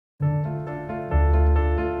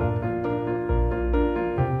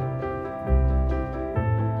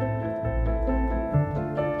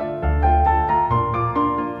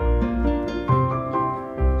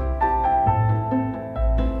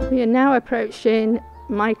We are now approaching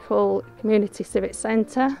Michael Community Civic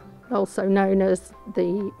Centre, also known as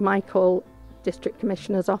the Michael District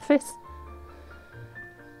Commissioner's Office.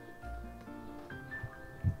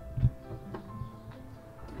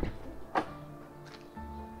 We're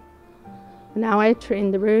now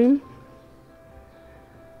entering the room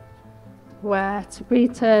where to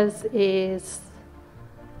greet us is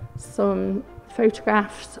some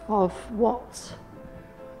photographs of what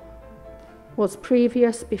was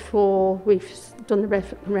previous before we've done the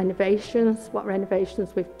renovations, what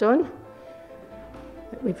renovations we've done.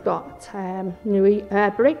 We've got new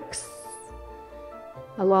air bricks,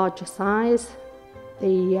 a larger size,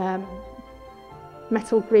 the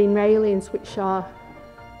metal green railings which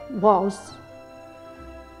was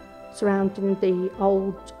surrounding the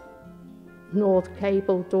old north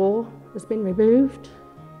cable door has been removed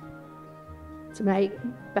to make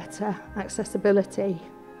better accessibility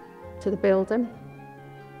to the building.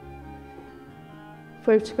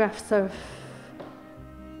 Photographs of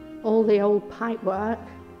all the old pipework.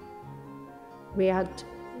 We had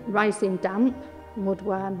rising damp,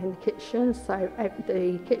 mudworm in the kitchen, so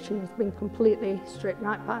the kitchen has been completely stripped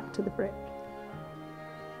right back to the brick.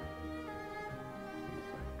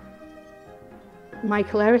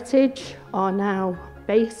 Michael Heritage are now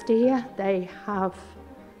based here. They have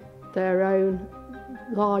their own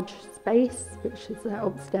large space, which is their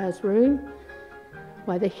upstairs room,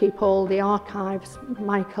 where they keep all the archives.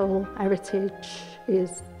 Michael Heritage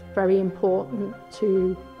is very important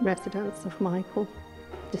to residents of Michael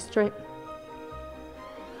District.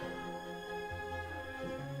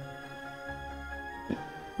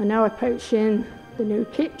 We're now approaching the new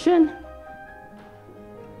kitchen,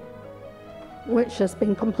 which has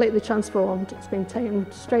been completely transformed. It's been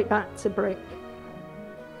taken straight back to brick.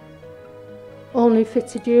 All new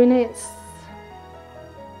fitted units,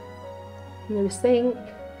 new sink,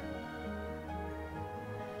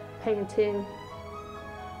 painting.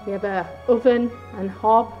 We have an oven and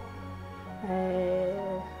hob.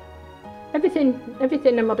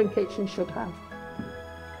 Everything a modern kitchen should have.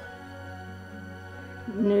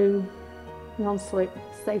 New non-slip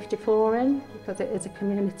safety flooring because it is a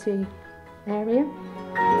community area.